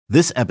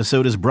This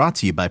episode is brought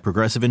to you by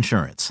Progressive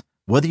Insurance.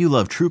 Whether you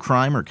love true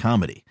crime or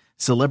comedy,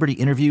 celebrity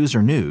interviews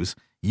or news,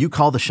 you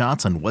call the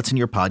shots on what's in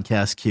your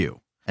podcast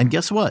queue. And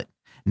guess what?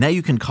 Now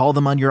you can call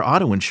them on your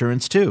auto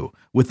insurance too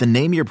with the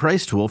Name Your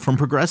Price tool from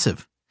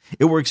Progressive.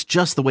 It works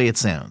just the way it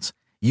sounds.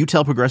 You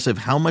tell Progressive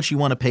how much you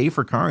want to pay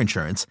for car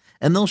insurance,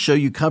 and they'll show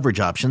you coverage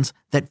options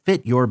that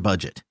fit your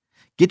budget.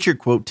 Get your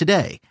quote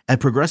today at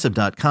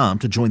Progressive.com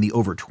to join the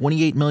over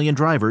 28 million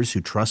drivers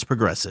who trust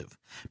Progressive.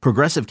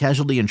 Progressive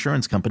Casualty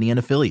Insurance Company and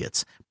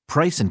Affiliates.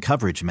 Price and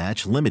coverage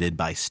match limited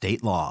by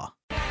state law.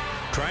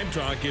 Tribe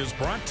Talk is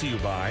brought to you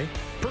by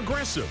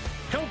Progressive,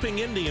 helping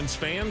Indians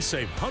fans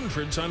save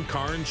hundreds on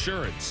car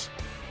insurance.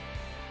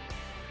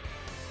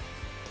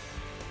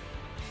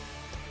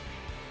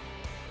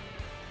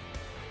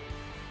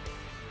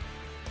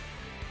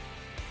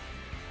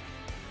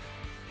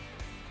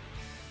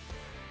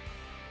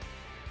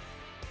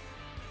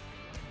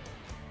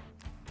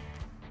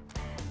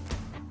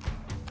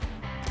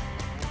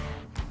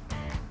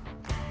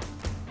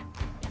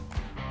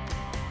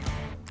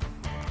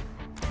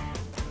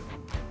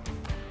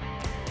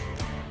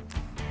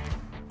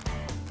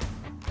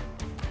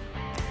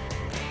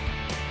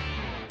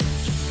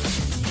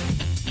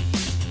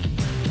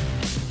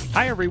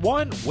 Hi,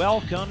 everyone.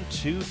 Welcome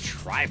to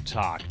Tribe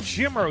Talk.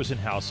 Jim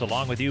Rosenhaus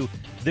along with you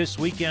this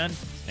weekend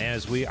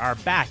as we are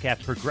back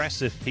at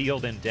Progressive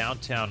Field in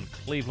downtown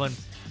Cleveland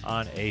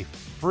on a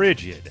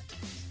frigid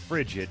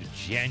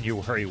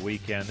January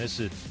weekend. This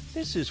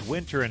is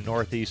winter in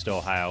Northeast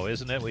Ohio,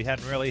 isn't it? We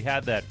hadn't really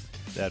had that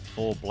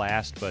full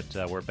blast, but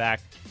we're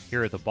back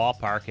here at the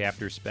ballpark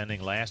after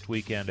spending last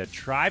weekend at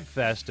Tribe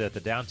Fest at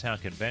the Downtown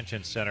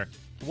Convention Center.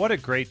 What a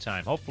great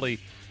time. Hopefully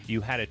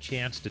you had a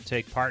chance to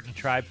take part in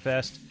Tribe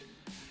Fest.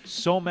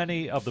 So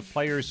many of the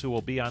players who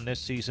will be on this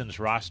season's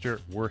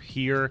roster were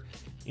here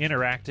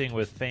interacting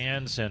with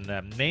fans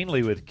and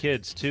mainly with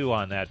kids, too,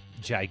 on that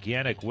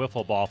gigantic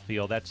wiffle ball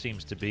field. That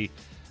seems to be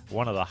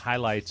one of the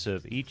highlights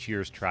of each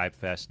year's Tribe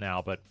Fest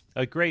now. But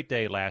a great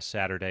day last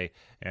Saturday,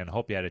 and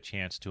hope you had a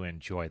chance to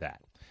enjoy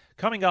that.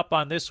 Coming up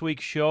on this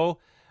week's show,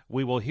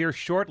 we will hear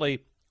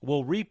shortly,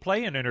 we'll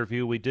replay an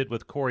interview we did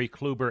with Corey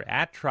Kluber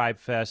at Tribe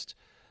Fest.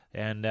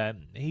 And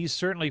he's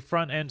certainly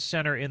front and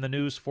center in the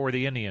news for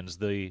the Indians.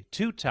 The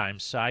two-time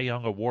Cy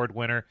Young Award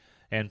winner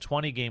and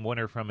 20-game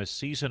winner from a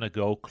season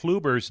ago,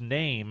 Kluber's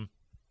name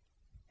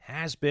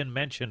has been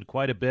mentioned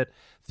quite a bit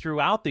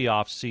throughout the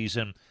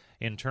offseason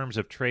in terms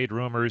of trade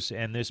rumors.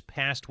 And this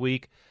past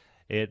week,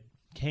 it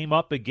came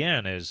up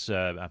again as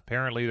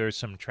apparently there's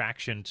some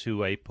traction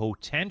to a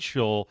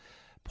potential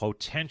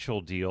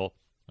deal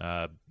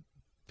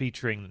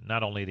featuring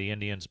not only the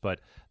Indians, but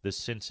the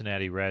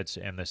Cincinnati Reds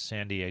and the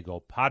San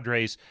Diego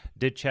Padres.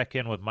 Did check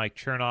in with Mike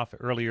Chernoff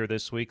earlier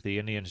this week, the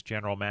Indians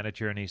general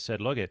manager, and he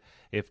said, look,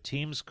 if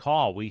teams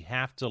call, we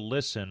have to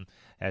listen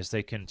as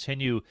they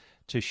continue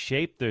to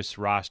shape this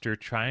roster,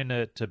 trying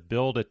to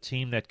build a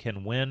team that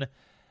can win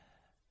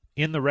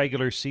in the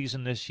regular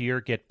season this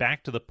year, get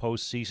back to the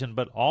postseason,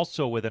 but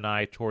also with an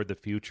eye toward the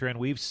future. And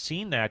we've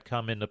seen that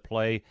come into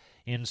play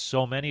in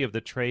so many of the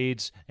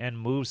trades and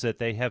moves that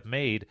they have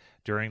made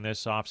during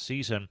this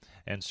offseason.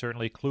 And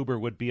certainly Kluber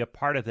would be a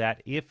part of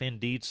that if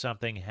indeed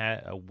something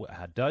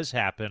does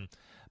happen.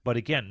 But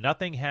again,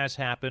 nothing has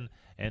happened,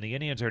 and the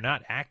Indians are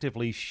not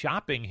actively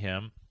shopping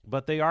him,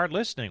 but they are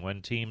listening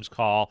when teams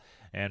call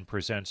and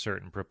present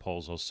certain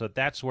proposals. So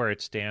that's where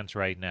it stands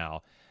right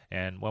now.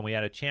 And when we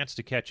had a chance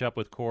to catch up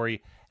with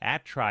Corey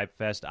at Tribe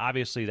Fest,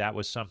 obviously that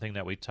was something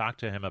that we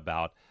talked to him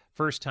about.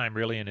 First time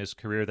really in his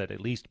career that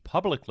at least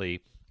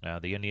publicly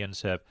the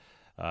Indians have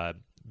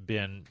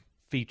been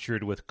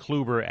featured with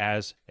Kluber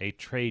as a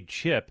trade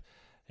chip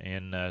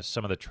in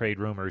some of the trade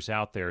rumors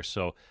out there.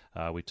 So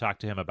we talked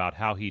to him about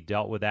how he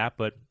dealt with that.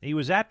 But he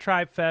was at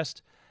Tribe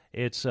Fest.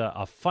 It's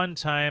a fun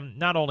time,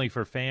 not only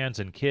for fans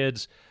and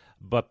kids,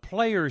 but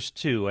players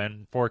too.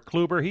 And for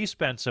Kluber, he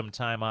spent some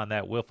time on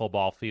that wiffle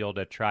ball field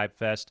at Tribe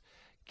Fest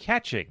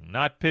catching,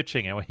 not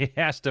pitching. And we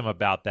asked him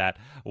about that,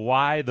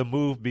 why the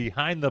move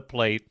behind the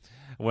plate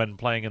when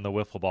playing in the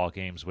wiffle ball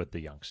games with the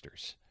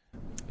youngsters.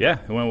 Yeah,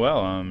 it went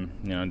well.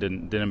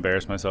 Didn't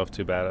embarrass myself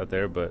too bad out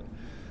there, but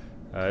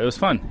it was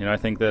fun. I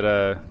think that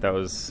that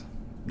was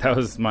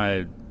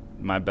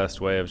my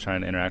best way of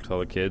trying to interact with all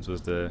the kids was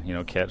to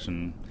catch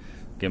and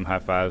give them high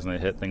fives when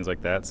they hit, things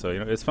like that. So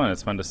it's fun.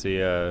 It's fun to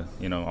see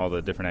all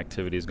the different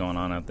activities going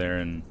on out there,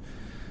 and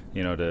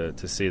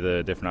to see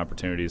the different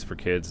opportunities for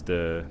kids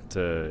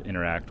to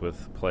interact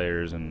with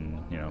players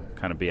and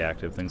kind of be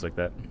active, things like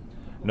that.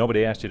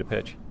 Nobody asked you to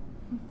pitch?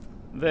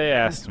 They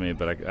asked me,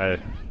 but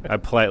I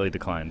politely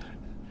declined.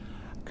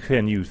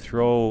 Can you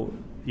throw?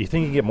 You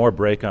think you can get more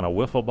break on a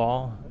wiffle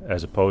ball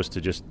as opposed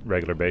to just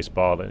regular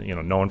baseball?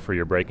 Known for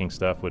your breaking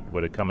stuff,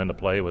 would it come into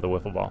play with a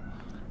wiffle ball?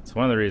 It's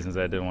one of the reasons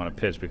I didn't want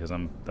to pitch, because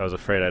I was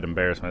afraid I'd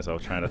embarrass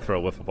myself trying to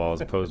throw a wiffle ball as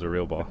opposed to a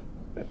real ball.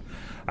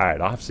 All right,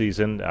 off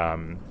season,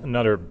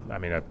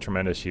 a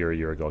tremendous year a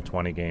year ago,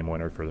 20-game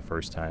winner for the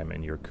first time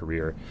in your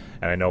career.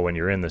 And I know when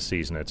you're in the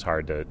season, it's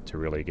hard to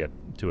really get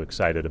too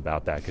excited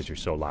about that because you're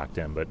so locked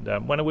in.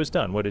 But when it was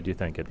done, what did you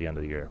think at the end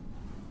of the year?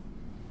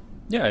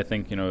 Yeah, I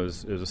think, it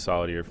was a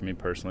solid year for me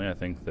personally. I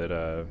think that,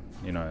 I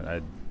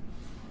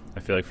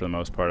feel like for the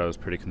most part I was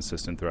pretty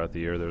consistent throughout the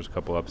year. There was a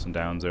couple ups and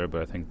downs there,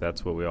 but I think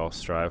that's what we all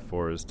strive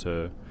for is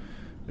to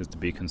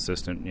be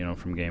consistent,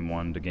 from game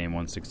 1 to game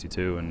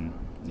 162 and,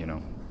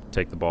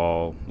 take the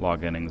ball,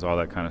 log innings, all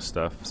that kind of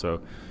stuff. So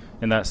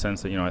in that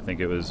sense that, I think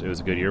it was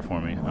a good year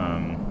for me.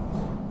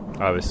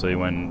 Obviously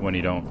when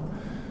you don't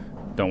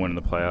win in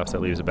the playoffs, that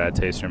leaves a bad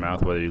taste in your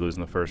mouth, whether you lose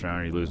in the first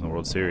round or you lose in the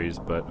World Series.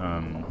 But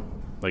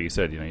like you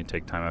said, you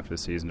take time after the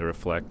season to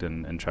reflect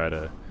and try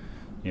to,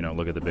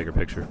 look at the bigger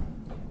picture.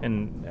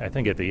 And I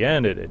think at the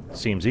end, it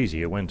seems easy.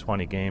 You win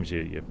 20 games,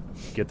 you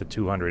get the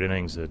 200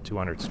 innings, the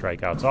 200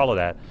 strikeouts, all of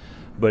that.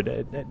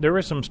 But there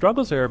were some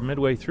struggles there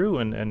midway through,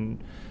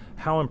 and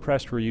how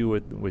impressed were you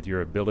with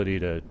your ability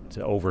to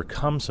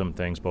overcome some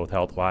things, both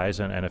health-wise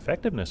and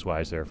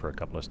effectiveness-wise there for a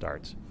couple of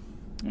starts?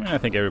 I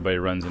think everybody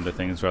runs into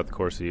things throughout the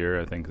course of the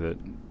year. I think that,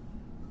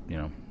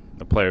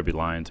 a player would be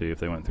lying to you if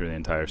they went through the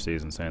entire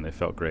season saying they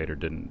felt great or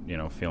didn't,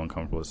 feel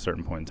uncomfortable at a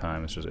certain point in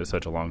time. It's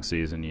such a long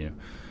season. You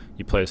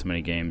play so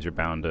many games, you're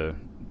bound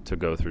to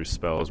go through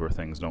spells where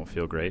things don't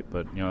feel great.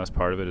 But, that's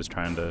part of it is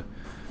trying to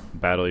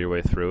battle your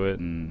way through it.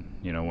 And,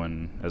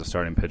 when as a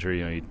starting pitcher,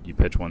 you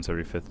pitch once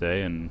every 5th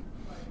day. And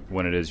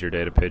when it is your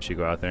day to pitch, you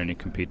go out there and you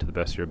compete to the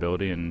best of your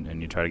ability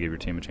and you try to give your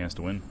team a chance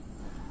to win.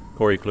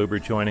 Corey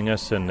Kluber joining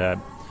us, and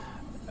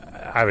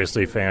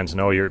obviously fans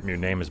know your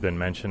name has been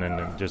mentioned,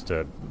 and just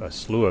a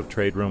slew of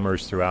trade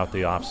rumors throughout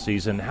the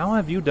offseason. How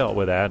have you dealt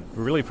with that,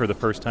 really for the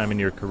first time in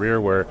your career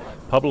where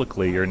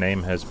publicly your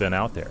name has been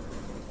out there?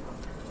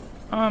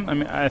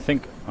 I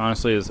think,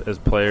 honestly, as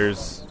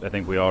players, I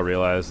think we all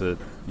realize that,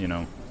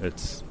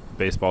 it's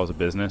baseball is a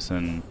business,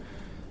 and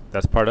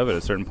that's part of it.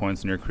 At certain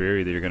points in your career,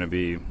 either you're going to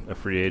be a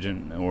free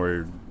agent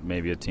or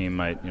maybe a team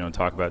might,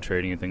 talk about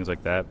trading and things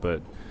like that.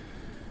 But,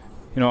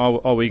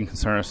 all we can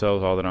concern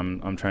ourselves, all that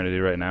I'm trying to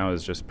do right now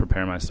is just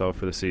prepare myself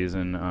for the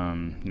season,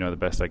 the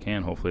best I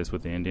can. Hopefully it's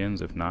with the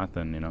Indians. If not,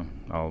 then,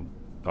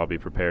 I'll be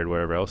prepared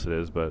wherever else it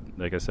is. But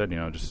like I said,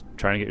 just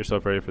trying to get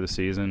yourself ready for the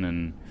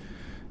season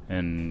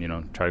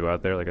and try to go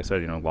out there, like I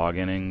said, log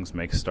innings,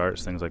 make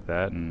starts, things like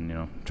that,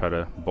 and, try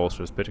to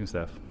bolster his pitching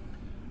staff.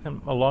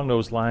 And along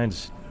those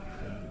lines,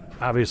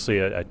 obviously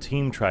a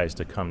team tries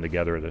to come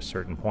together at a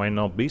certain point, and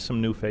there'll be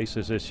some new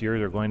faces this year.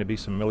 There are going to be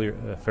some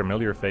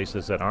familiar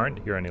faces that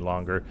aren't here any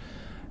longer.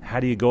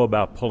 How do you go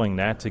about pulling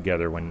that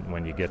together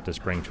when you get to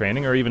spring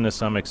training, or even to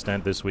some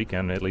extent this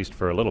weekend, at least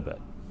for a little bit?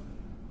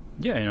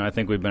 Yeah, I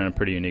think we've been in a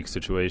pretty unique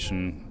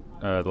situation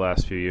the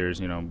last few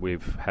years. We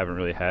haven't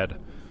really had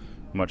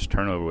much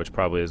turnover, which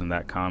probably isn't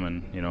that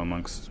common,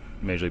 amongst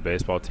Major League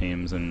Baseball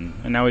teams,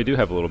 and now we do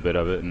have a little bit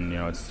of it, and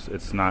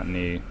it's not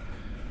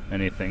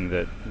anything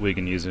that we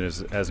can use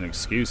it as an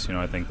excuse.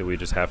 I think that we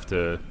just have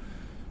to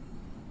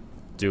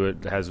do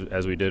it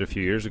as we did a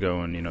few years ago,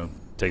 and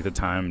take the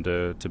time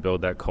to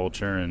build that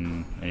culture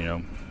and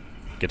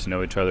get to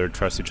know each other,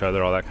 trust each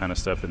other, all that kind of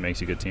stuff that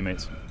makes you good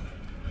teammates.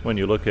 When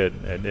you look at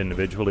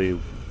individually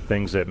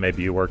things that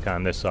maybe you work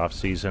on this off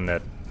season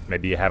that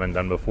maybe you haven't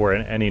done before,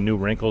 any new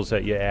wrinkles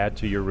that you add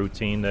to your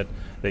routine that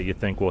you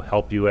think will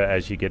help you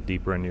as you get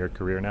deeper into your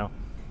career now?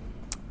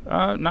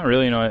 Not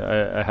really.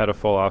 I had a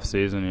full off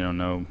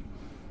season.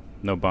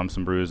 No bumps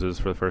and bruises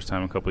for the first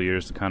time in a couple of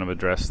years to kind of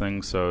address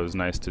things. So it was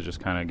nice to just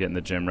kind of get in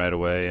the gym right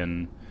away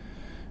and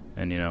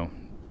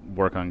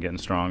work on getting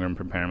stronger and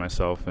preparing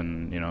myself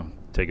and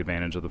take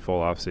advantage of the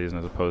full off season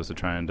as opposed to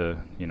trying to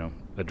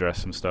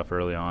address some stuff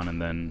early on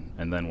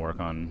and then work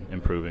on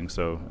improving.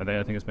 So I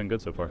think it's been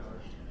good so far.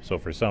 So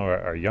for some of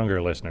our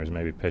younger listeners,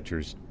 maybe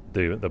pitchers,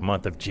 the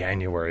month of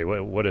January,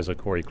 what is a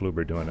Corey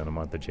Kluber doing in the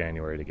month of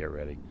January to get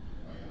ready?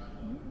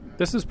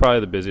 This is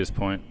probably the busiest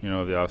point,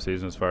 of the off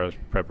season as far as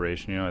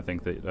preparation. I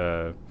think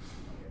that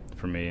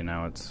for me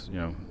now it's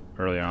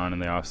early on in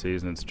the off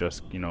season it's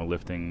just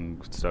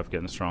lifting stuff,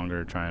 getting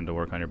stronger, trying to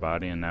work on your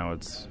body, and now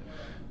it's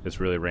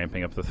really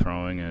ramping up the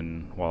throwing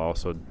and while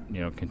also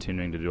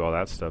continuing to do all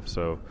that stuff.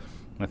 So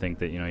I think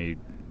that you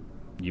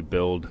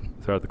build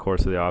throughout the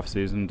course of the off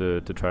season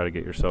to try to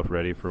get yourself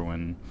ready for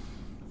when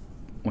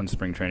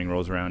spring training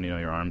rolls around.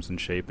 Your arm's in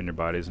shape and your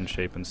body's in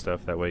shape and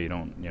stuff. That way you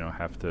don't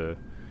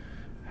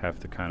have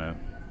to kind of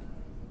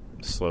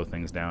slow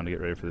things down to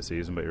get ready for the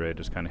season, but you're ready to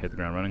just kind of hit the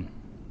ground running.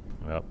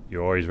 Well,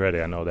 you're always ready,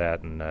 I know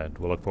that, and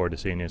we'll look forward to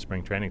seeing you in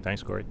spring training.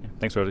 Thanks, Corey. Yeah,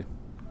 thanks, Rosie.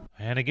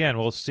 And again,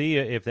 we'll see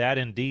if that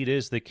indeed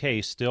is the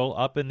case. Still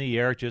up in the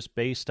air just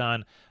based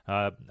on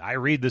I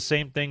read the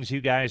same things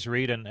you guys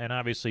read and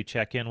obviously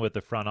check in with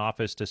the front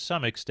office to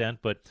some extent,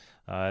 but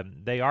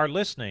they are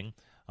listening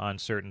on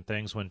certain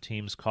things when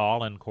teams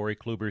call, and Corey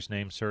Kluber's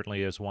name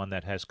certainly is one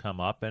that has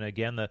come up. And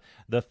again,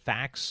 the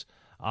facts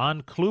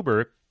on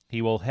Kluber: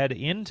 he will head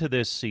into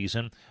this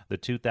season, the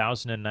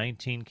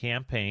 2019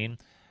 campaign,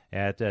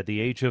 at the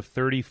age of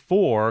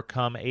 34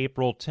 come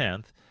April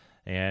 10th.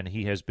 And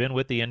he has been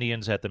with the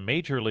Indians at the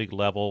major league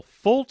level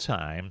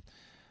full-time.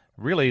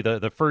 Really,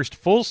 the first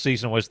full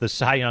season was the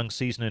Cy Young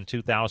season in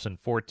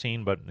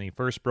 2014, but he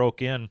first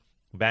broke in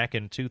back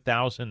in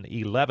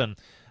 2011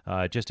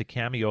 just a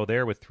cameo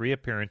there with 3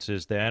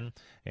 appearances then,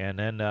 and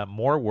then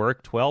more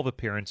work, 12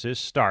 appearances,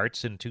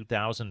 starts in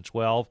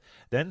 2012,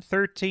 then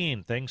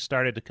 13. Things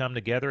started to come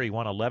together. He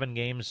won 11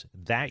 games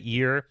that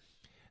year.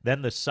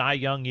 Then the Cy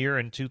Young year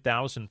in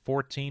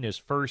 2014, his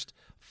first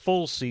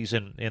full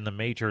season in the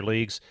major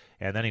leagues,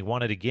 and then he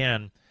won it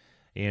again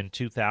in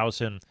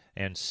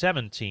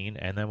 2017,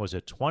 and then was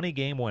a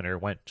 20-game winner,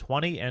 went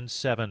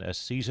 20-7 a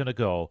season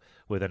ago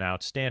with an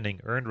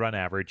outstanding earned run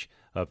average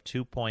of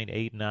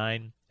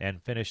 2.89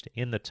 and finished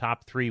in the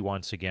top 3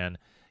 once again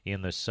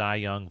in the Cy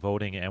Young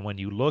voting. And when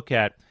you look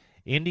at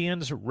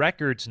Indians'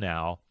 records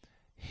now,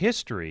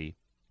 history,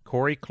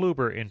 Corey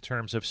Kluber in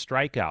terms of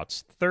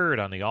strikeouts,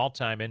 3rd on the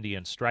all-time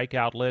Indian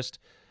strikeout list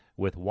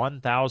with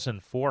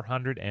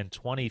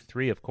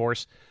 1,423. Of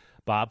course,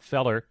 Bob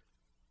Feller,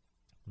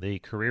 the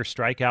career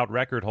strikeout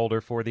record holder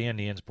for the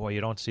Indians. Boy,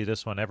 you don't see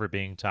this one ever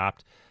being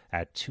topped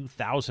at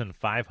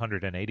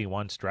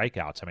 2,581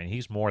 strikeouts. I mean,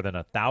 he's more than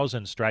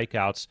 1,000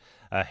 strikeouts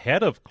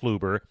ahead of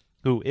Kluber,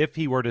 who, if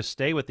he were to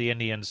stay with the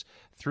Indians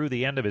through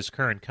the end of his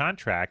current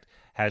contract,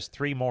 has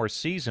 3 more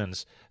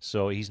seasons,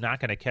 so he's not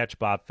going to catch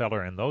Bob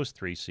Feller in those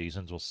 3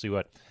 seasons. We'll see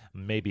what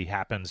maybe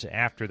happens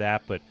after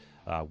that, but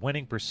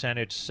winning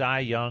percentage, Cy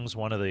Young's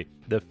one of the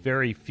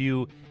very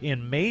few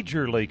in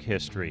Major League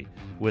history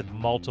with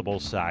multiple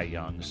Cy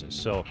Youngs.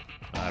 So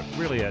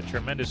really a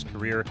tremendous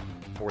career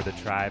for the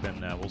Tribe,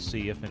 and we'll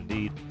see if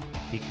indeed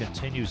he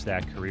continues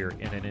that career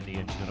in an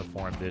Indians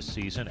uniform this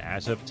season.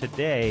 As of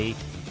today,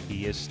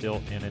 he is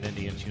still in an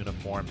Indians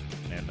uniform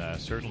and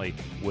certainly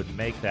would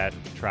make that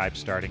Tribe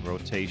starting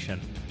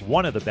rotation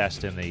one of the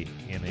best in the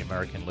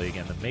American League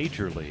and the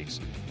major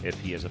leagues if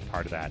he is a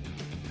part of that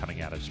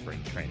coming out of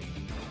spring training.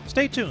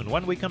 Stay tuned.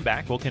 When we come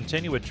back, we'll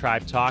continue with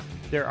Tribe Talk.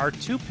 There are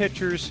 2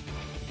 pitchers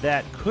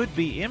that could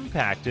be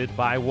impacted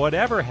by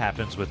whatever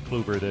happens with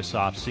Kluber this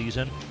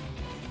offseason,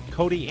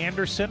 Cody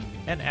Anderson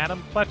and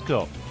Adam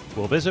Plutko.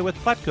 We'll visit with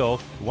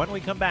Plutko when we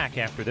come back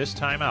after this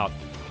timeout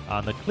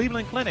on the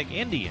Cleveland Clinic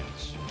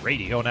Indians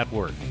Radio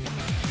Network.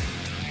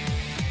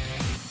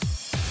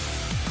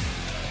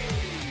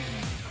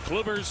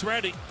 Kluber's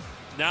ready.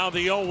 Now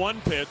the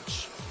 0-1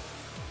 pitch.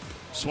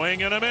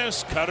 Swing and a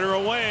miss. Cutter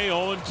away,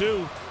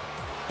 0-2.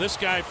 This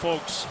guy,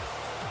 folks,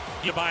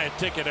 you buy a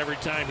ticket every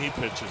time he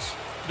pitches.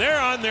 They're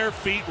on their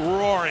feet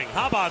roaring.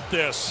 How about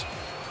this?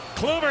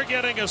 Kluber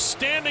getting a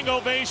standing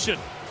ovation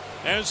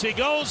as he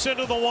goes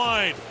into the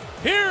wind.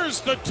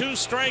 Here's the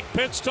 2-strike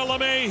pitch to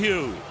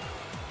LeMahieu.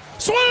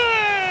 Swing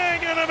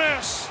and a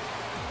miss.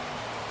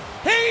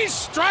 He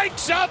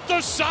strikes out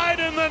the side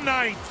in the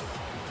 9th.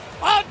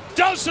 A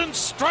dozen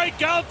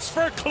strikeouts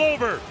for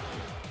Kluber.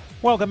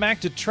 Welcome back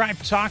to Tribe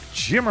Talk.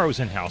 Jim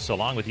Rosenhaus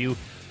along with you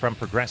from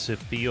Progressive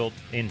Field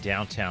in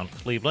downtown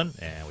Cleveland,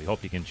 and we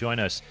hope you can join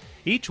us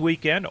each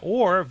weekend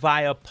or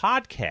via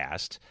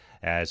podcast,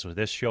 as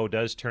this show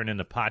does turn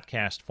into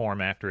podcast form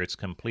after it's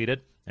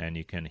completed, and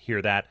you can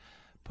hear that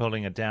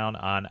pulling it down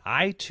on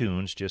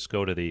iTunes. Just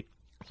go to the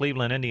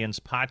Cleveland Indians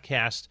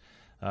podcast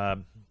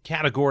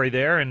category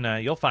there,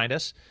 and you'll find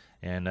us.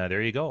 And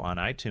there you go. On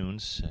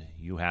iTunes,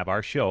 you have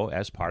our show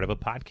as part of a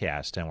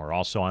podcast. And we're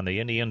also on the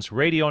Indians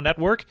Radio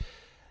Network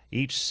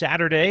each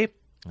Saturday.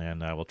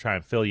 And we'll try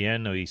and fill you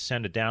in. We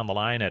send it down the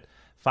line at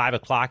 5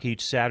 o'clock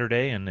each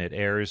Saturday, and it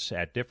airs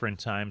at different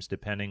times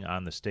depending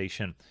on the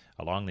station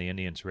along the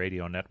Indians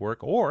Radio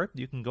Network. Or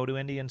you can go to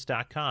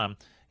Indians.com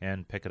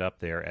and pick it up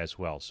there as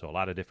well. So a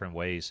lot of different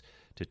ways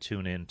to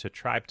tune in to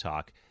Tribe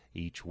Talk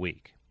each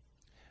week.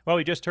 Well,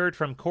 we just heard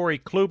from Corey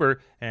Kluber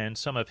and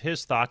some of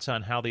his thoughts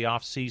on how the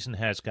offseason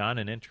has gone.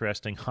 An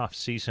interesting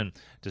offseason,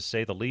 to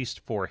say the least,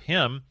 for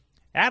him.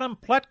 Adam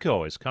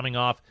Plutko is coming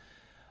off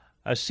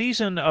a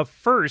season of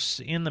firsts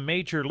in the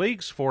major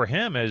leagues for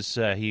him as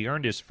he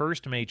earned his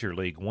first major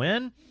league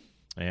win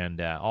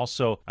and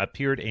also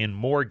appeared in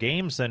more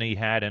games than he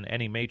had in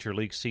any major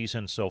league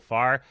season so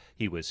far.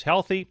 He was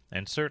healthy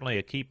and certainly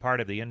a key part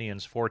of the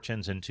Indians'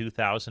 fortunes in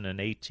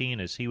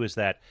 2018 as he was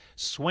that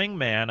swing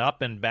man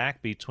up and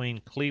back between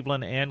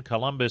Cleveland and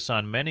Columbus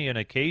on many an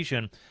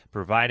occasion,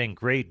 providing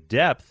great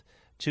depth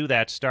to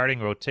that starting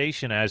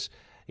rotation as,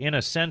 in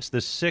a sense, the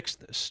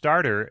 6th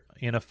starter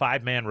in a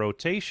 5-man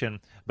rotation,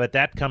 but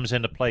that comes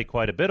into play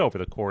quite a bit over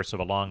the course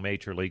of a long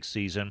major league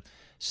season.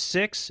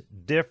 6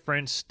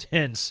 different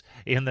stints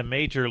in the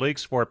major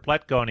leagues for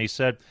Plutko, and he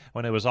said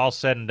when it was all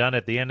said and done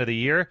at the end of the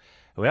year,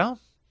 well,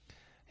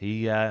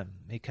 he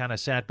kind of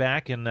sat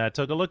back and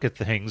took a look at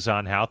things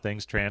on how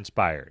things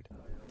transpired.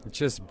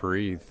 Just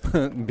breathe.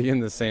 Be in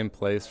the same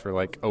place for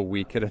like a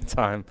week at a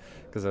time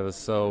because I was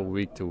so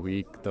week to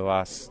week the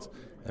last,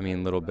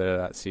 little bit of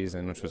that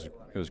season, which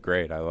was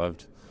great. I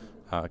loved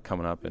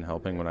coming up and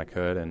helping when I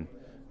could,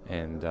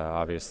 and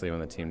obviously when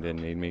the team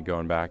didn't need me,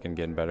 going back and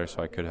getting better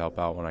so I could help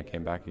out when I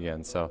came back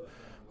again. So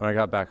when I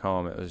got back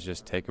home, it was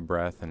just take a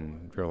breath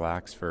and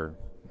relax for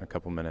a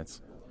couple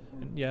minutes.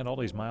 And all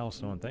these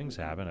milestone things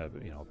happen.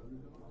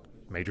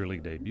 Major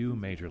league debut,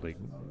 major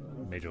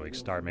league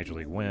start, major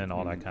league win,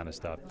 all that kind of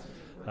stuff.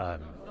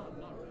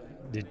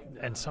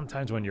 And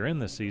sometimes when you're in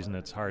the season,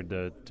 it's hard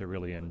to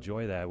really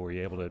enjoy that. Were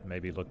you able to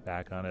maybe look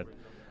back on it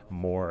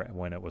more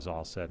when it was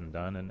all said and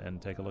done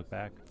and take a look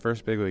back?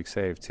 First big league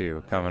save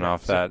too, coming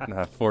off that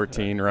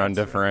 14-run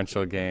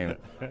differential game.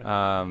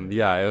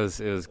 Yeah, it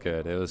was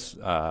good. It was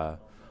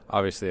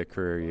obviously a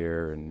career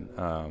year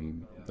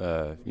and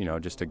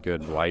just a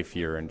good life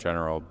year in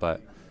general.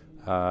 But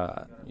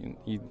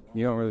you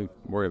don't really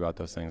worry about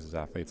those things as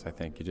athletes. I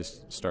think you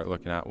just start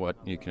looking at what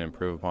you can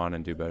improve upon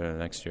and do better the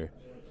next year.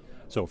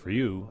 So for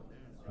you,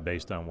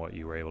 based on what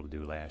you were able to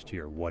do last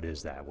year, what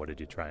is that? What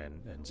did you try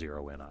and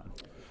zero in on?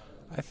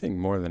 I think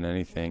more than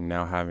anything,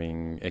 now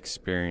having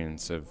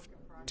experience of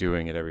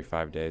doing it every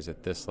 5 days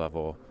at this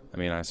level, I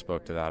mean, I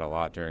spoke to that a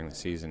lot during the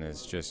season,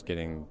 is just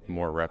getting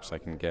more reps I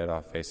can get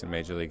off facing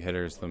major league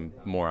hitters, the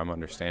more I'm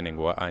understanding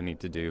what I need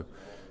to do.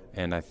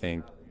 And I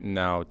think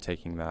now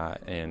taking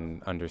that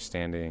and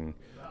understanding,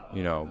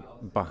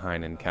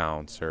 behind in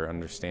counts or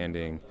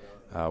understanding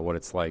what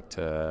it's like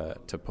to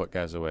put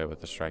guys away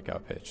with a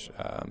strikeout pitch.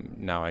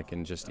 Now I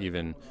can just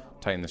even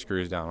tighten the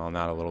screws down on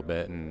that a little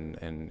bit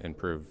and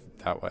improve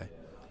that way.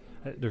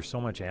 There's so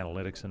much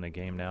analytics in the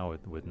game now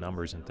with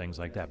numbers and things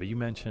like that. But you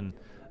mentioned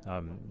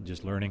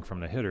just learning from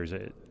the hitters.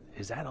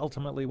 Is that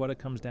ultimately what it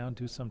comes down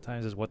to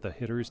sometimes, is what the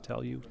hitters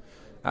tell you?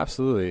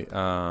 Absolutely.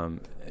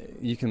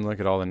 You can look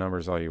at all the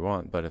numbers all you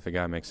want, but if a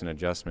guy makes an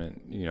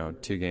adjustment,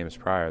 2 games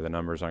prior, the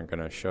numbers aren't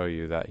going to show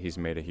you that he's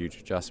made a huge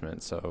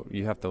adjustment. So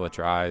you have to let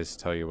your eyes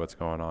tell you what's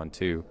going on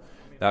too.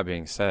 That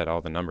being said,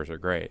 all the numbers are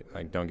great.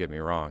 Like, don't get me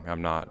wrong.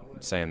 I'm not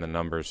saying the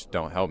numbers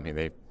don't help me.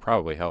 They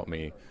probably help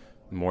me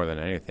more than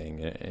anything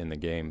in the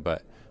game.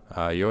 But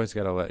you always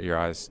got to let your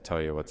eyes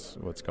tell you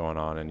what's going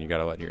on, and you got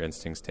to let your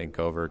instincts take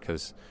over,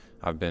 because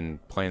I've been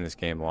playing this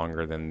game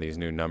longer than these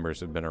new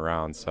numbers have been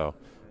around. So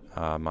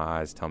my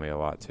eyes tell me a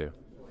lot too.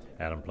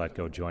 Adam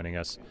Pletko joining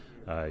us.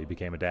 You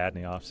became a dad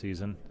in the off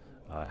season.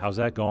 How's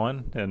that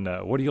going? And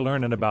what are you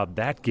learning about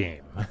that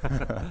game?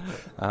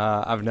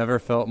 I've never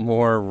felt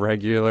more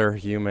regular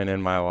human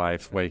in my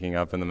life, waking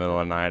up in the middle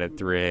of the night at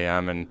 3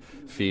 a.m. and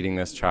feeding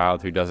this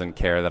child who doesn't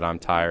care that I'm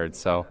tired.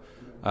 So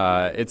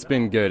it's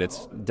been good.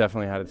 It's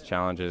definitely had its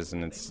challenges,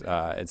 and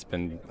it's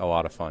been a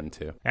lot of fun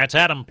too. That's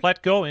Adam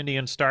Pletko,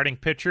 Indian starting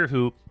pitcher,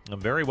 who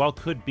very well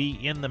could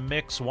be in the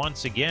mix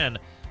once again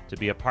to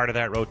be a part of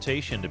that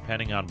rotation,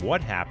 depending on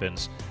what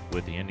happens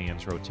with the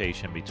Indians'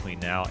 rotation between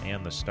now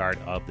and the start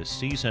of the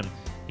season.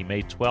 He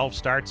made 12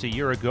 starts a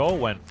year ago,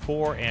 went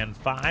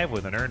 4-5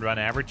 with an earned run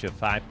average of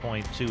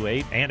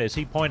 5.28, and as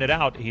he pointed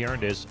out, he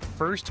earned his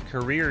first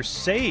career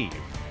save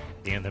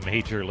in the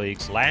major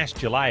leagues last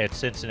July at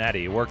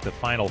Cincinnati. He worked the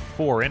final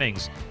 4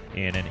 innings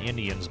in an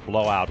Indians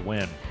blowout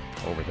win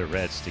over the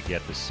Reds to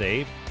get the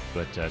save,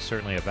 but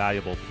certainly a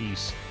valuable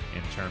piece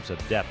in terms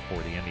of depth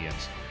for the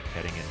Indians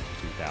heading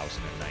into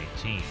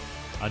 2019.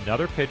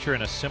 Another pitcher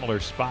in a similar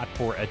spot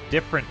for a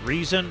different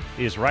reason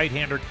is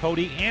right-hander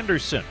Cody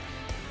Anderson.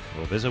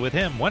 We'll visit with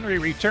him when we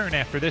return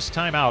after this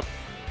timeout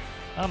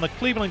on the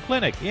Cleveland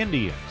Clinic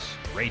Indians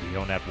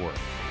Radio Network.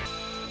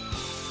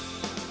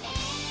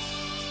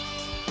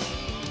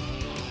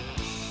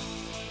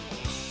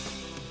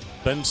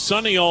 Been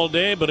sunny all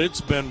day, but it's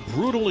been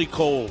brutally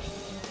cold.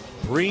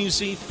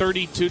 Breezy,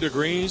 32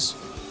 degrees.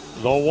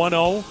 The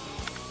 1-0.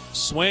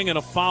 Swing and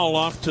a foul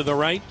off to the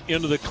right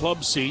into the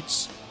club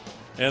seats,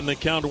 and the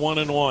count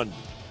 1-1.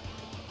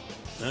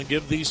 Now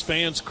give these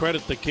fans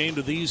credit that came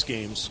to these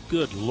games.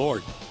 Good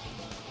Lord.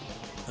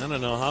 I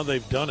don't know how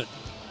they've done it.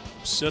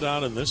 Sit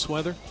out in this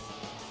weather.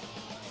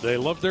 They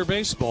love their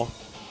baseball.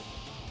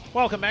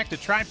 Welcome back to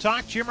Tribe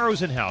Talk. Jim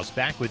Rosenhaus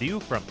back with you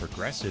from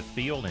Progressive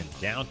Field in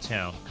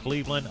downtown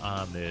Cleveland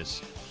on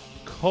this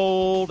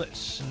cold,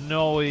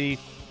 snowy,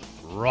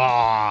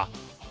 raw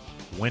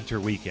winter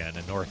weekend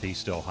in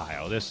Northeast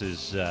Ohio. This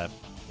is,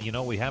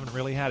 we haven't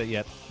really had it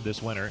yet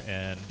this winter,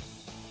 and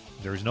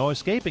there's no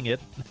escaping it.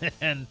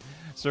 And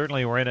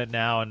certainly we're in it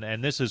now,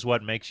 and this is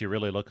what makes you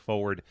really look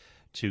forward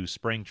to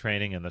spring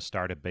training and the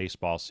start of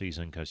baseball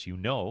season, because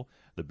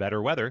the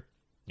better weather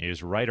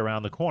is right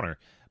around the corner.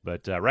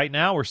 But right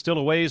now we're still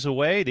a ways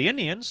away. The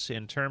Indians,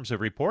 in terms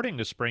of reporting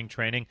to spring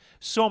training,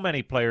 so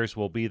many players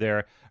will be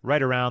there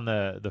right around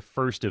the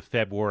 1st of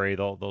February.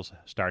 They'll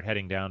start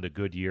heading down to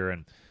Goodyear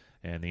and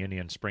the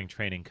Indian Spring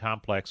Training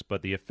Complex.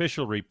 But the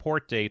official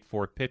report date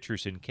for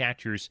pitchers and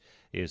catchers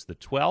is the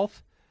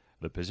 12th.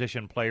 The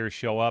position players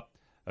show up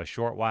a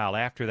short while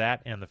after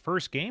that, and the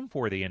first game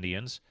for the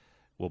Indians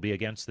will be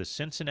against the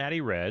Cincinnati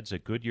Reds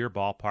at Goodyear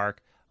Ballpark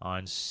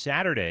on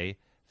Saturday,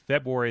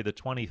 February the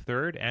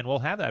 23rd, and we'll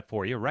have that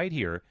for you right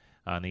here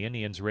on the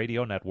Indians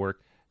Radio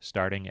Network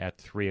starting at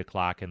 3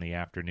 o'clock in the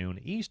afternoon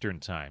Eastern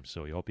Time.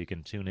 So we hope you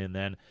can tune in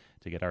then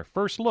to get our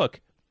first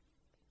look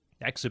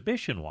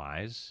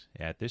exhibition-wise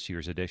at this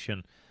year's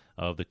edition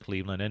of the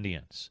Cleveland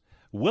Indians.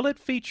 Will it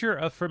feature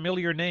a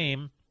familiar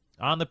name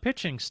on the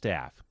pitching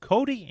staff?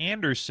 Cody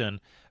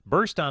Anderson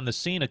burst on the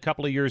scene a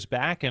couple of years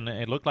back, and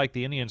it looked like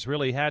the Indians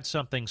really had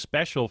something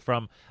special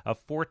from a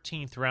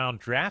 14th-round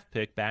draft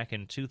pick back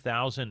in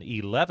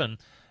 2011.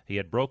 He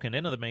had broken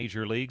into the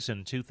major leagues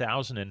in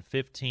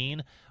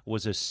 2015,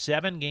 was a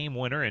 7-game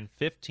winner in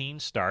 15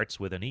 starts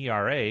with an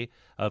ERA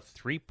of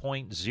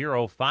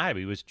 3.05.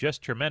 He was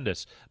just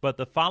tremendous. But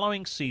the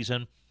following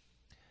season,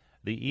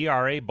 the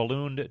ERA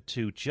ballooned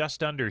to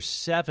just under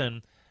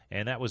 7,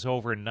 and that was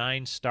over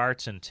 9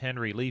 starts and 10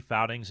 relief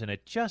outings, and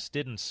it just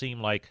didn't seem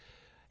like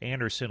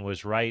Anderson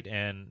was right,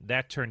 and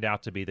that turned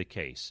out to be the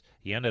case.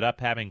 He ended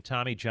up having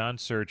Tommy John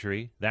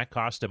surgery. That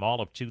cost him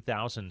all of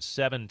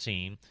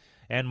 2017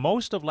 and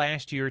most of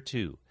last year,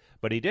 too.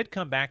 But he did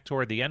come back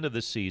toward the end of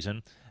the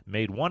season,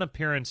 made one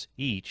appearance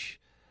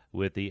each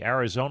with the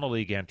Arizona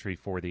League entry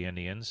for the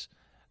Indians,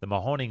 the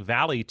Mahoning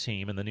Valley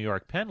team in the New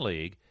York Penn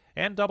League,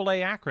 and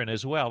AA Akron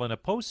as well in a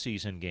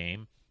postseason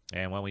game.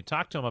 And when we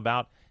talked to him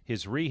about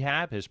his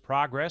rehab, his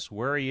progress,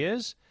 where he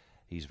is,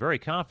 he's very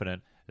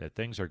confident that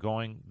things are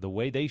going the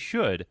way they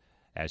should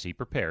as he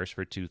prepares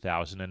for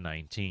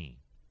 2019.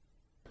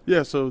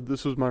 Yeah, so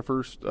this was my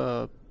first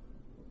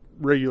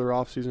regular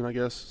off season, I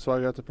guess. So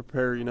I got to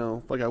prepare,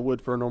 like I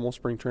would for a normal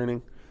spring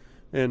training,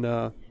 and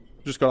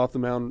just got off the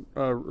mound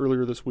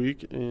earlier this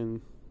week,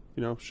 and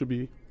should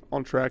be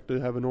on track to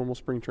have a normal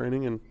spring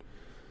training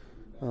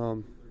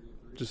and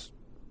just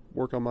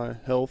work on my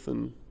health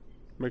and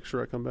make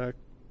sure I come back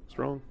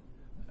strong.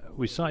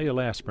 We saw you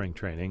last spring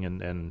training,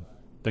 and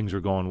things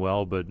are going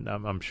well, but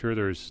I'm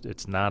sure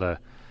it's not a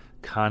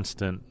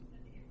constant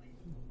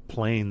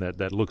plane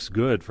that looks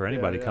good for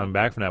anybody coming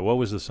back from that. What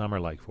was the summer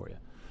like for you?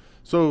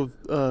 So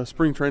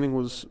spring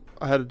training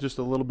I had just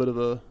a little bit of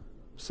a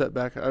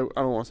setback. I don't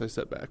want to say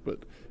setback, but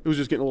it was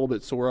just getting a little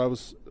bit sore. I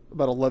was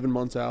about 11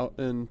 months out,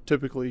 and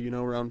typically,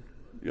 around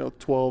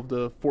 12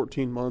 to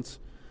 14 months,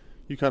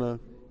 you kind of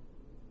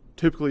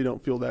typically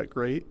don't feel that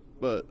great,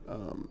 but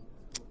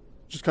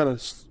just kind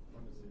of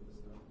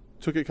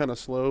took it kind of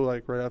slow,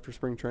 like right after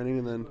spring training,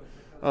 and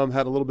then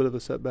had a little bit of a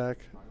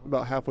setback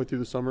about halfway through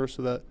the summer,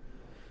 so that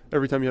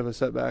every time you have a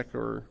setback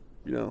or,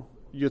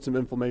 you get some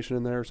inflammation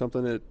in there or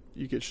something,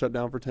 you get shut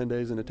down for 10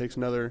 days, and it takes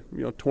another,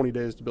 20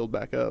 days to build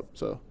back up.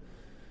 So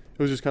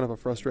it was just kind of a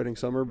frustrating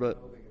summer, but,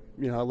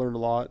 I learned a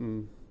lot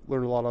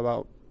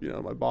about,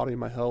 my body and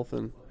my health,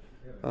 and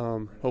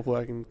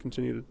hopefully I can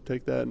continue to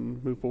take that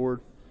and move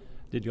forward.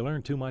 Did you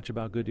learn too much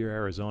about Goodyear,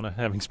 Arizona,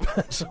 having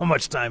spent so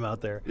much time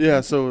out there?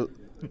 Yeah, so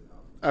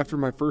after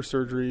my first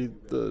surgery,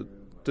 to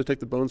take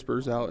the bone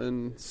spurs out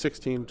in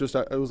 16,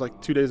 it was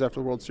like 2 days after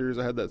the World Series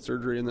I had that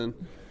surgery, and then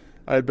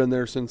I had been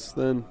there since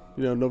then,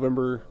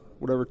 November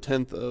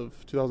 10th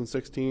of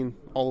 2016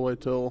 all the way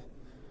till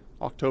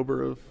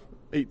October of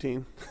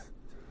 18.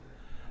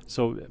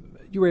 So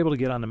you were able to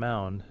get on the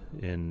mound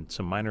in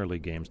some minor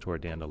league games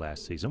toward the end of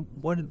last season.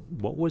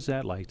 What was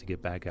that like to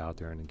get back out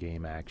there in the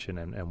game action,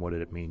 and what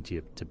did it mean to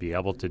you to be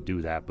able to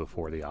do that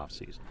before the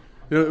offseason?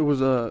 It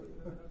was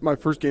my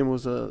first game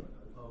was a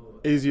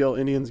AZL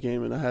Indians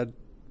game, and I had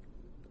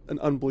an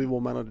unbelievable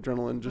amount of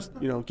adrenaline just,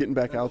 getting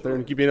back out there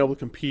and being able to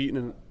compete.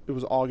 And it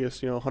was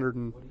August,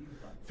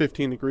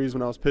 115 degrees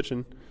when I was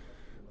pitching,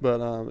 but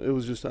it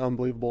was just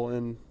unbelievable.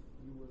 And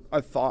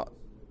I thought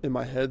in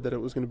my head that it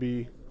was going to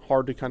be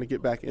hard to kind of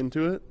get back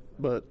into it,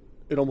 but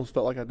it almost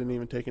felt like I didn't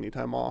even take any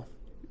time off.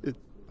 It's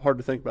hard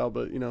to think about,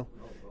 but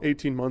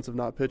 18 months of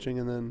not pitching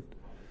and then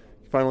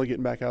finally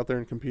getting back out there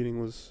and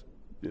competing was,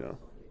 an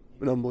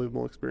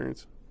unbelievable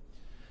experience.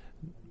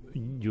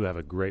 You have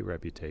a great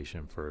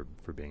reputation for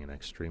being an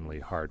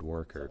extremely hard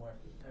worker.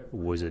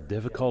 Was it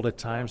difficult at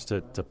times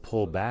to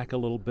pull back a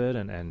little bit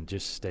and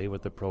just stay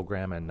with the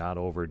program and not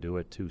overdo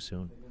it too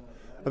soon?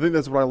 I think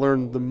that's what I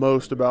learned the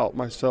most about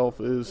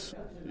myself is,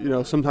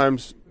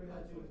 sometimes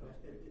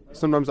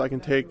I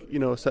can take,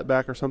 a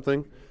setback or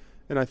something,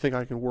 and I think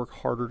I can work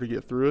harder to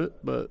get through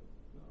it. But,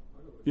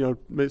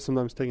 maybe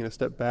sometimes taking a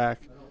step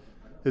back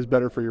is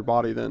better for your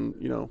body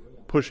than,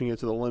 pushing it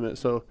to the limit.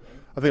 So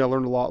I think I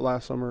learned a lot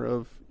last summer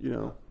of,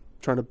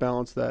 trying to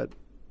balance that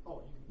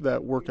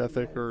work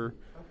ethic or,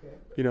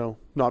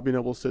 not being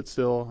able to sit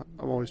still.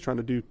 I'm always trying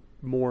to do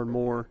more and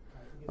more.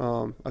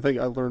 I think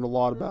I learned a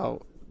lot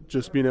about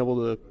just being able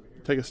to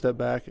take a step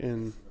back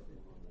and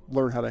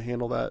learn how to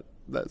handle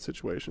that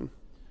situation.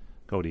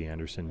 Cody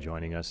Anderson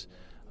joining us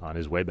on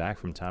his way back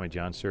from Tommy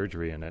John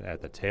surgery and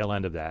at the tail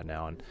end of that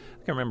now. And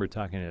I can remember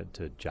talking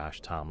to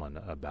Josh Tomlin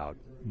about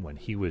when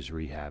he was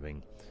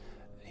rehabbing.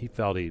 He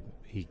felt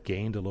he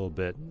gained a little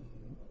bit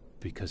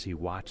because he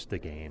watched the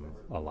game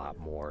a lot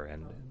more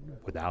and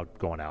without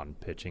going out and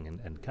pitching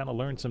and kind of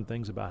learned some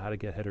things about how to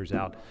get hitters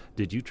out.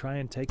 Did you try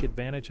and take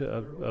advantage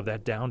of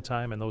that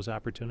downtime and those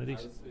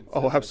opportunities?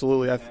 Oh,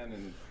 absolutely.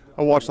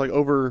 I watched like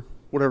over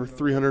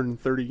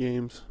 330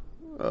 games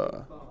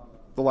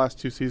the last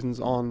 2 seasons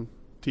on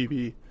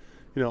TV,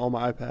 on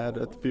my iPad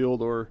at the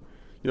field or,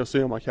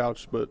 sitting on my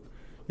couch. But,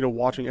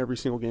 watching every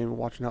single game and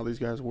watching how these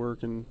guys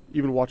work and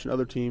even watching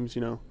other teams,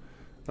 you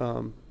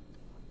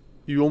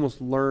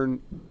almost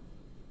learn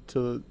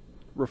to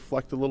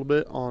reflect a little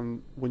bit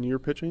on when you're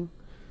pitching.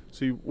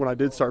 So when I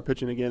did start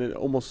pitching again, it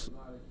almost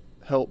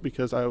helped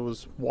because I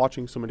was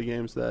watching so many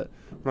games that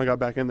when I got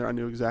back in there, I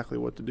knew exactly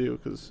what to do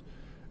because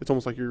it's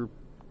almost like you're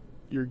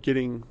you're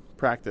getting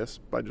practice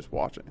by just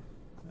watching.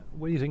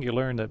 What do you think you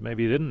learned that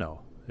maybe you didn't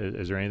know?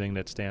 Is there anything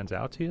that stands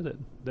out to you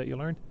that you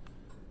learned?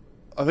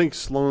 I think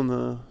slowing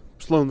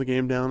the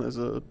game down as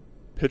a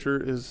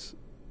pitcher it's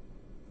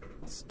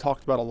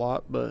talked about a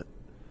lot, but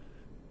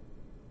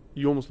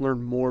you almost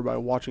learn more by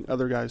watching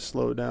other guys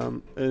slow it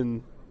down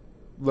and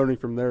learning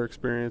from their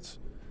experience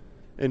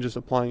and just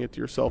applying it to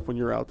yourself when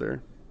you're out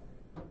there.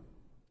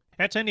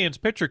 That's Indians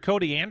pitcher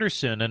Cody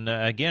Anderson, and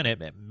again,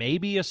 it may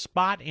be a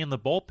spot in the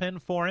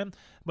bullpen for him,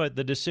 but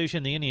the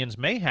decision the Indians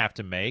may have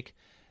to make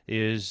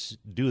is,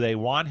 do they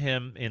want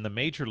him in the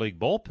Major League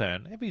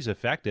bullpen? If he's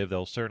effective,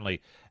 they'll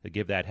certainly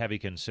give that heavy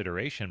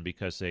consideration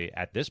because they,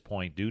 at this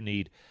point, do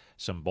need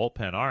some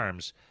bullpen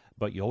arms,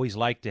 but you always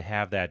like to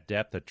have that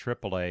depth at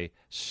AAA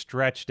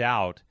stretched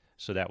out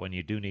so that when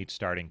you do need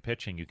starting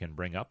pitching, you can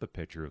bring up a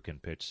pitcher who can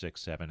pitch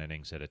 6-7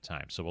 innings at a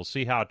time. So we'll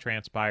see how it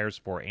transpires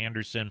for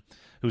Anderson,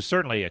 who's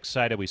certainly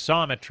excited. We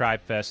saw him at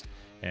Tribe Fest,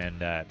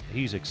 and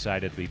he's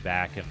excited to be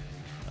back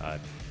and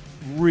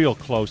real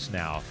close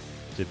now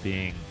to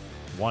being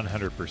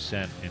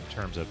 100% in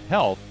terms of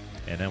health,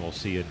 and then we'll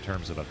see in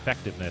terms of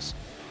effectiveness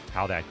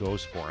how that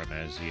goes for him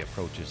as he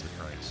approaches the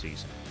current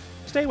season.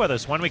 Stay with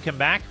us. When we come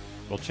back,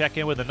 we'll check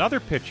in with another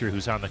pitcher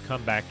who's on the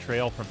comeback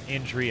trail from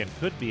injury and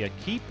could be a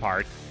key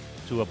part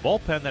to a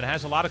bullpen that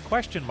has a lot of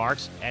question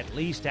marks, at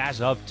least as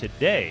of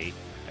today,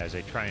 as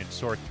they try and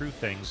sort through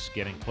things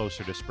getting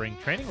closer to spring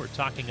training. We're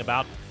talking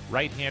about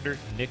right-hander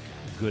Nick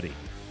Goody.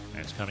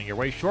 That's coming your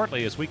way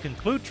shortly as we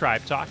conclude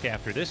Tribe Talk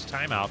after this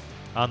timeout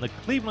on the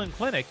Cleveland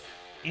Clinic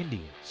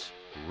Indians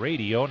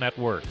Radio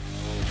Network.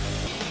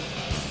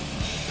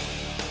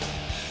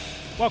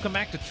 Welcome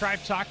back to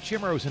Tribe Talk.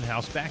 Jim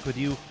Rosenhaus back with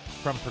you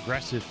from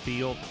Progressive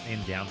Field in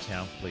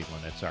downtown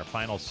Cleveland. It's our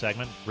final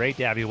segment. Great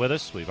to have you with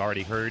us. We've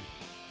already heard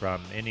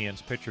from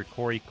Indians pitcher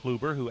Corey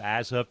Kluber, who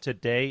as of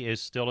today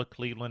is still a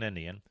Cleveland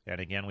Indian.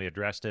 And again, we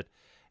addressed it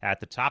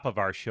at the top of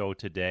our show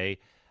today.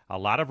 A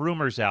lot of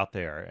rumors out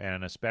there,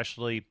 and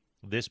especially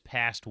this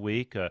past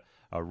week, a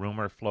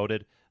rumor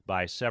floated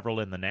by several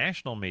in the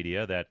national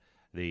media that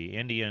the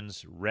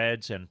Indians,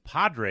 Reds, and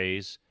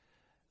Padres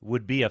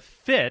would be a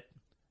fit,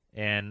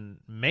 and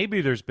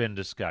maybe there's been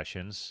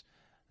discussions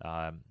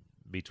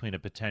between a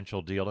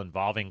potential deal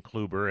involving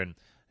Kluber and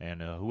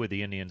who would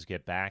the Indians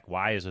get back?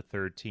 Why is a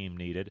third team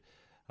needed?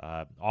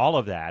 All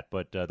of that,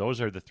 but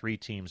those are the three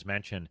teams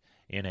mentioned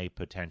in a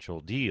potential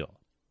deal.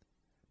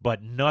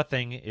 But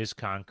nothing is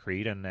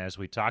concrete, and as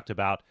we talked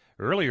about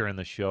earlier in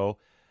the show,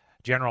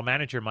 General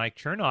Manager Mike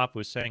Chernoff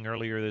was saying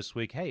earlier this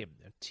week, hey,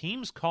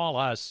 teams call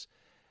us,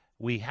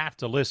 we have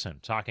to listen,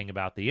 talking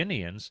about the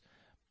Indians,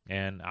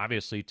 and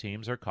obviously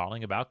teams are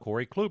calling about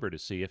Corey Kluber to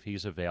see if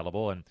he's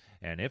available, and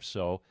if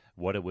so,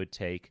 what it would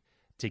take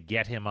to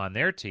get him on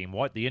their team,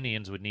 what the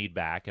Indians would need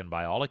back. And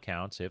by all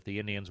accounts, if the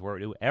Indians were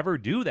to ever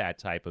do that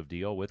type of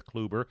deal with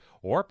Kluber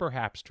or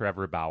perhaps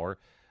Trevor Bauer,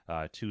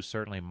 two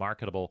certainly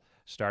marketable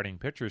starting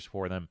pitchers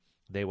for them,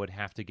 they would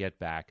have to get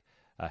back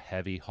a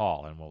heavy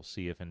haul. And we'll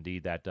see if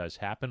indeed that does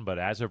happen. But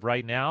as of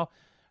right now,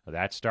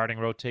 that starting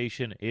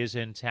rotation is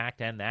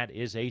intact, and that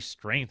is a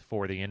strength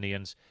for the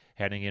Indians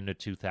heading into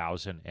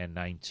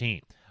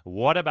 2019.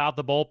 What about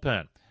the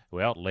bullpen?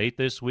 Well, late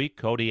this week,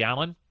 Cody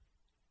Allen,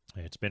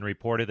 it's been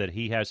reported that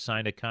he has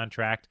signed a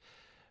contract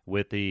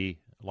with the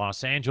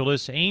Los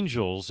Angeles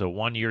Angels, a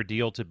one-year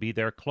deal to be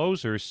their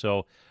closer.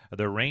 So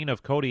the reign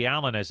of Cody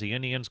Allen as the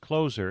Indians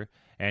closer,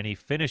 and he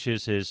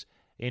finishes his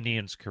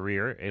Indians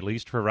career, at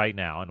least for right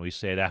now, and we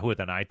say that with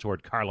an eye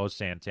toward Carlos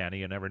Santana.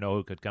 You never know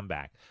who could come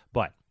back.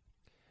 But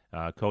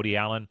Cody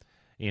Allen,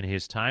 in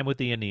his time with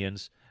the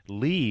Indians,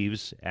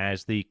 leaves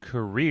as the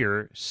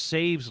career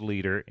saves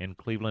leader in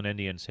Cleveland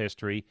Indians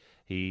history.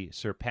 He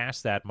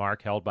surpassed that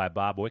mark held by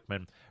Bob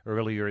Wickman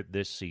earlier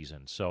this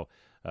season,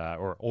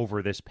 or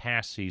over this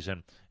past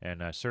season,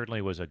 and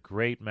certainly was a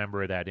great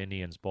member of that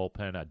Indians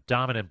bullpen, a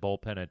dominant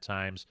bullpen at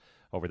times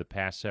over the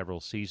past several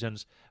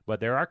seasons. But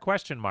there are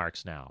question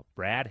marks now.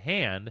 Brad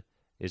Hand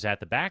is at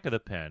the back of the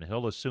pen.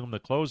 He'll assume the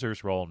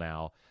closer's role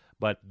now.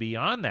 But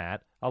beyond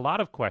that, a lot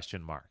of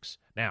question marks.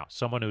 Now,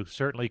 someone who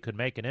certainly could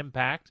make an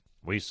impact,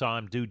 we saw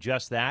him do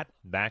just that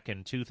back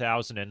in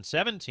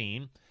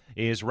 2017,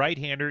 is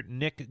right-hander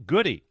Nick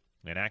Goody,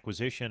 an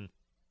acquisition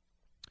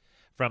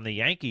from the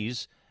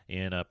Yankees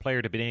in a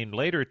player-to-be-named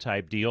later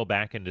type deal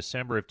back in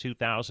December of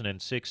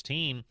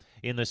 2016.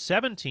 In the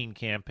 17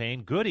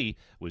 campaign, Goody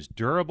was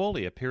durable.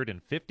 He appeared in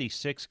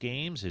 56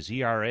 games. His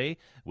ERA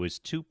was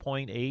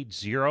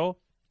 2.80.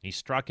 He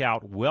struck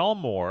out well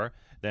more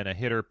than a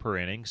hitter per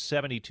inning,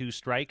 72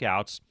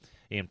 strikeouts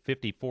in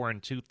 54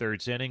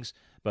 2/3 innings.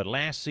 But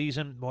last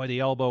season, boy, the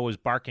elbow was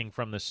barking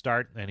from the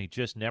start, and he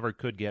just never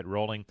could get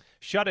rolling.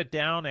 Shut it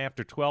down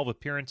after 12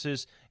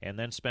 appearances, and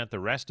then spent the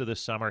rest of the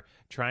summer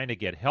trying to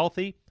get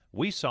healthy.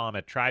 We saw him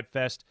at Tribe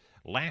Fest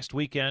last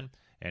weekend,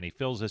 and he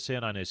fills us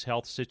in on his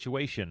health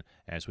situation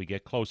as we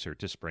get closer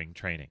to spring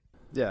training.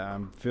 Yeah,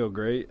 I feel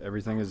great.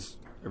 Everything is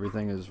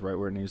right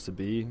where it needs to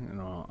be.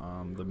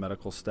 The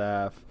medical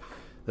staff,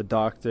 the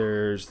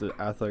doctors, the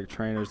athletic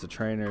trainers, the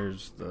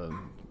trainers,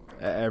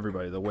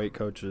 everybody, the weight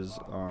coaches,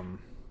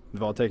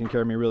 they've all taken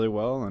care of me really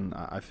well, and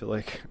I feel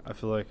like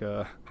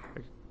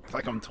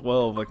I'm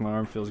 12. Like, my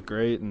arm feels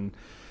great, and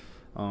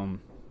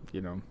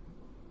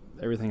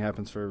everything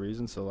happens for a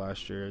reason. So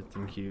last year, I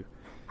think you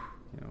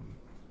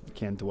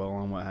can't dwell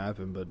on what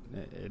happened, but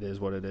it is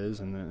what it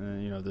is,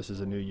 and this is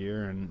a new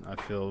year, and I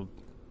feel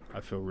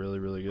really,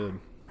 really good.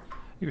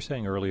 You were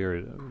saying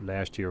earlier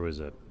last year was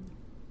a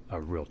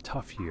real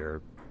tough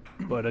year,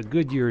 but a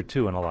good year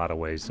too in a lot of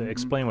ways.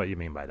 Explain what you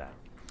mean by that.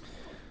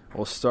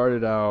 Well,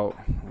 started out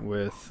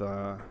with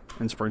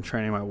in spring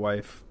training, my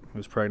wife, who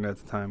was pregnant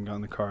at the time, got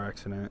in the car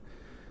accident,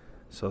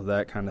 so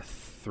that kind of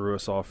threw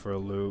us all for a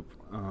loop.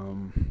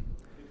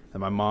 And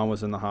my mom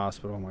was in the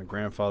hospital. My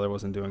grandfather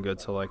wasn't doing good,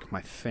 so like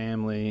my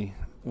family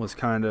was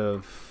kind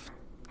of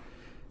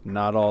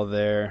not all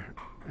there.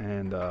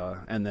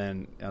 And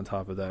then on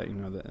top of that,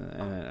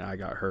 and I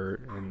got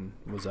hurt and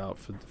was out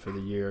for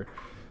the year.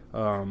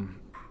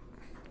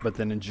 But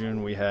then in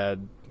June we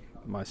had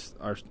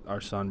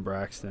our son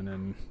Braxton,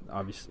 and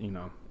obviously,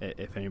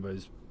 if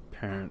anybody's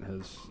parent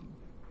has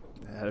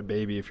had a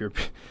baby,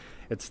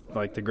 it's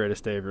like the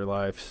greatest day of your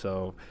life.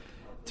 So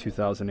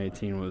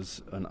 2018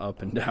 was an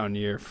up and down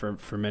year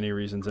for many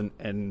reasons,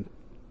 and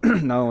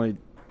not only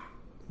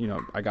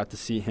I got to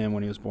see him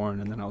when he was born,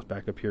 and then I was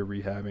back up here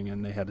rehabbing,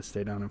 and they had to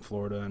stay down in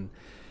Florida, and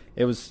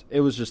it was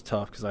just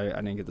tough because I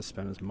didn't get to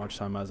spend as much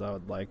time as I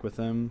would like with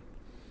him,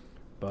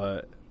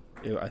 but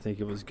I think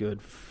it was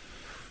good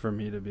for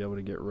me to be able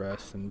to get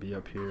rest and be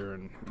up here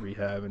and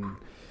rehab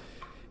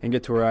and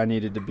get to where I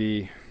needed to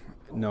be,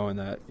 knowing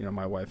that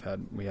my wife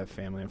we have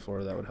family in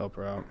Florida that would help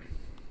her out.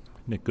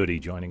 Nick Goody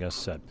joining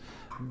us at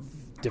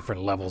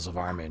different levels of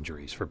arm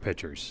injuries for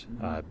pitchers.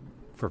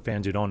 For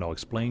fans who don't know,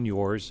 explain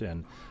yours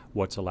and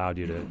what's allowed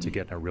you to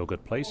get in a real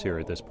good place here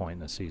at this point in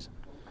the season.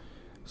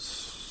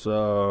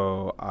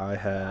 So I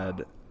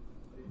had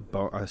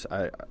I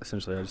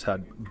just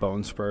had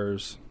bone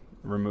spurs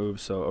removed.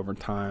 So over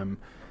time,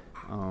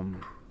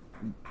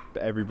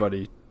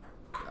 everybody,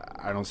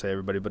 I don't say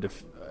everybody, but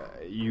if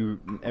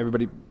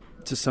everybody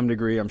to some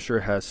degree, I'm sure,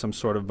 has some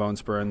sort of bone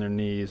spur in their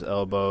knees,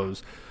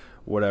 elbows,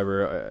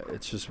 whatever.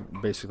 It's just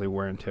basically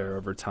wear and tear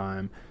over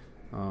time.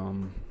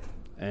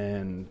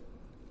 And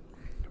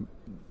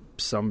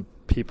some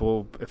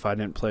people, if I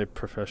didn't play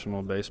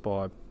professional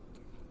baseball, I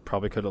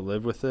probably could have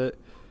lived with it.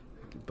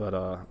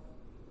 But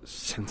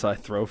since I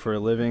throw for a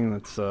living,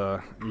 that's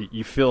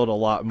you feel it a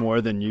lot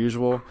more than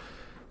usual.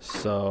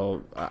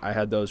 So I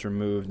had those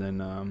removed,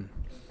 and a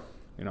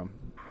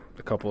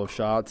couple of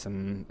shots,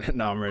 and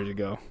now I'm ready to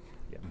go.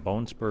 Yeah,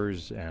 bone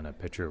spurs and a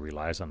pitcher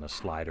relies on the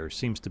slider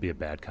seems to be a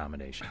bad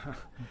combination.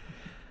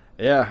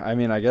 Yeah, I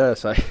mean, I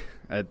guess I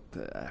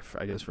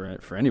guess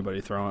for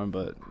anybody throwing,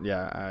 but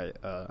yeah,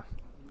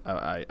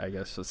 I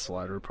guess the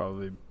slider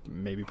probably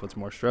maybe puts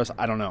more stress.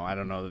 I don't know. I'd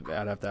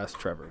have to ask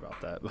Trevor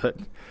about that, but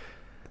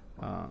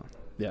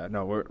yeah,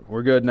 no,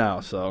 we're good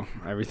now. So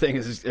everything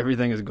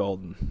is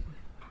golden.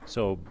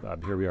 So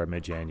here we are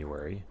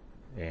mid-January,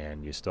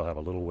 and you still have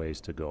a little ways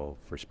to go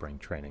for spring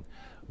training.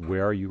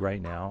 Where are you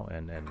right now,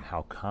 and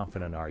how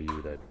confident are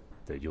you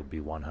that you'll be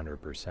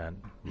 100%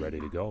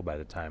 ready to go by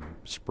the time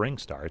spring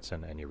starts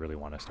and you really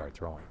want to start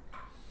throwing?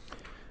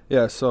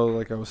 Yeah, so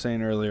like I was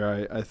saying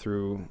earlier, I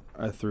threw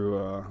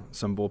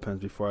some bullpens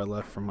before I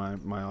left for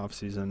my off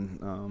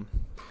season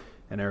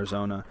in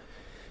Arizona,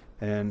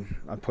 and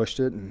I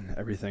pushed it, and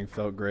everything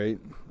felt great,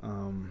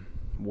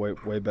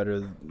 way better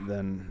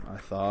than I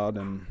thought,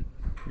 and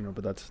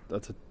but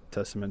that's a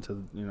testament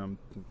to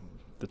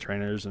the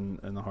trainers and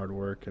the hard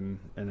work and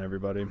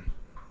everybody.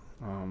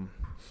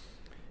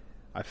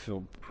 I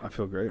feel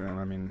great, man.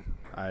 I mean,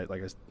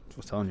 like I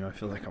was telling you, I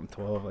feel like I'm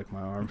 12. Like,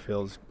 my arm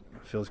feels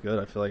good.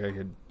 I feel like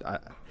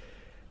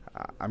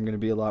I'm going to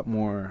be a lot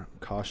more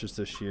cautious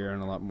this year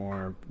and a lot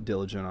more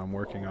diligent on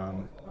working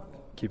on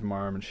keeping my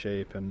arm in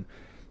shape and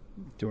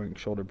doing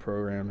shoulder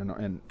program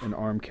and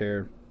arm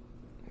care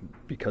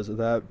because of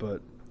that.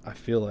 But I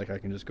feel like I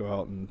can just go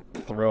out and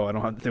throw. I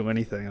don't have to do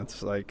anything.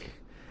 It's like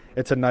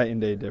it's a night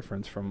and day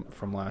difference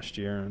from last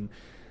year, and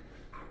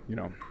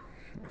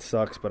it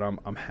sucks, but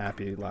I'm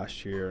happy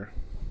last year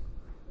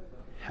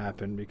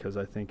happened because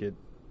I think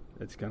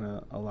it's going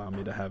to allow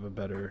me to have a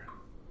better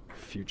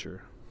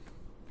future.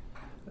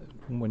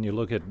 When you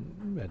look at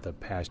the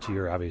past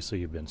year, obviously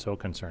you've been so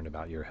concerned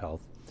about your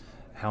health.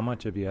 How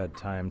much have you had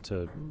time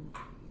to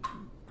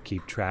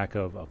keep track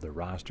of the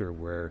roster,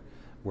 where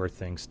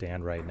things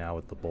stand right now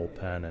with the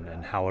bullpen,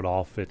 and how it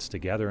all fits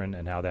together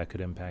and how that could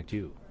impact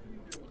you?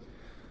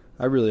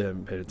 I really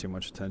haven't paid it too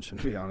much attention,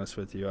 to be honest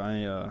with you.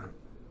 I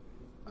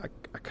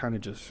kind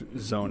of just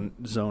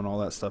zone all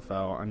that stuff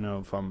out. I know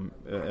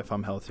if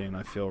I'm healthy and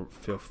I feel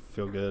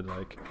good,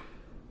 like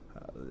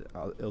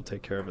it'll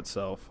take care of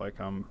itself. Like,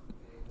 I'm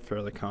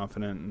fairly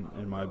confident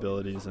in my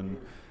abilities, and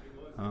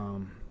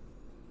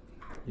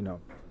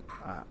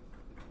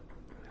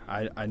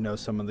I know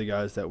some of the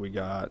guys that we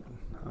got,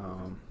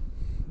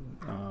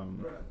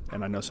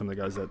 and I know some of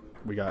the guys that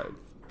we got.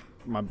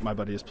 My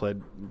buddy has played.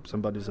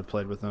 Some buddies have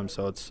played with them,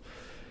 so it's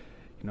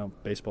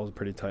baseball is a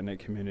pretty tight-knit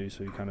community,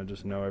 so you kind of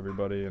just know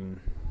everybody. And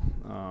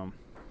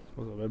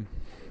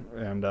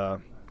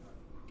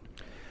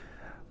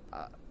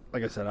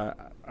like I said, I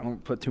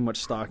don't put too much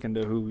stock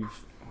into who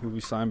we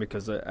signed,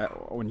 because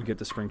when you get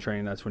to spring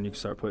training, that's when you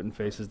start putting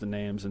faces to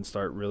names and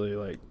start really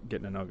like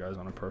getting to know guys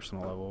on a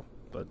personal level.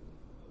 But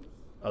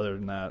other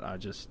than that, I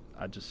just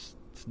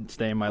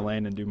stay in my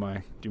lane and do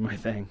my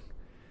thing.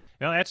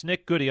 Well, that's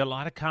Nick Goody. A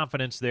lot of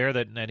confidence there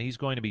that he's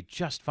going to be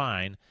just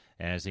fine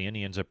as the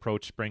Indians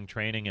approach spring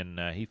training, and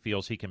he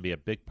feels he can be a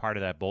big part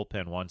of that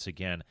bullpen once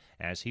again,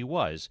 as he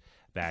was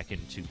back in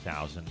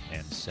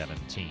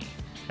 2017.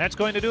 That's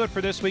going to do it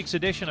for this week's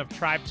edition of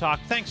Tribe Talk.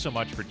 Thanks so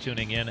much for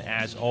tuning in,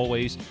 as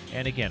always.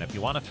 And again, if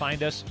you want to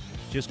find us,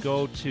 just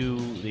go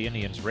to the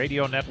Indians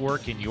radio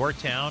network in your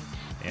town,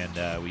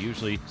 and we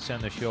usually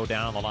send the show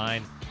down the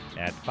line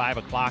at 5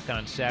 o'clock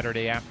on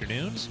Saturday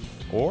afternoons,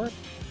 or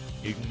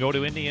you can go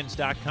to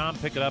Indians.com,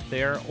 pick it up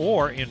there,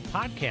 or in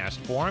podcast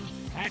form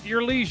at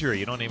your leisure.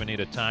 You don't even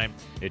need a time.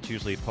 It's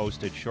usually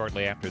posted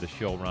shortly after the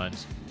show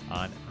runs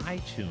on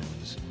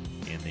iTunes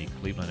in the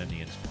Cleveland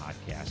Indians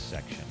podcast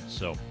section.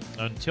 So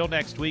until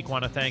next week,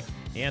 want to thank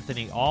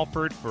Anthony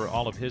Alford for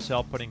all of his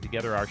help putting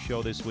together our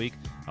show this week,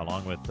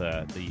 along with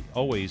the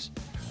always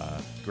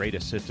great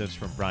assistance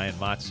from Brian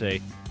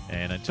Motze.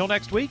 And until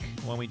next week,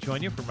 when we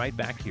join you from right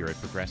back here at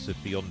Progressive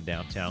Field in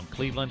downtown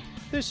Cleveland,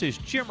 this is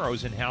Jim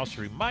Rosenhaus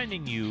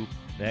reminding you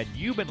that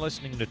you've been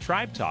listening to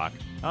Tribe Talk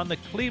on the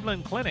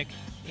Cleveland Clinic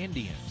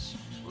Indians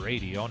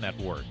Radio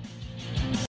Network.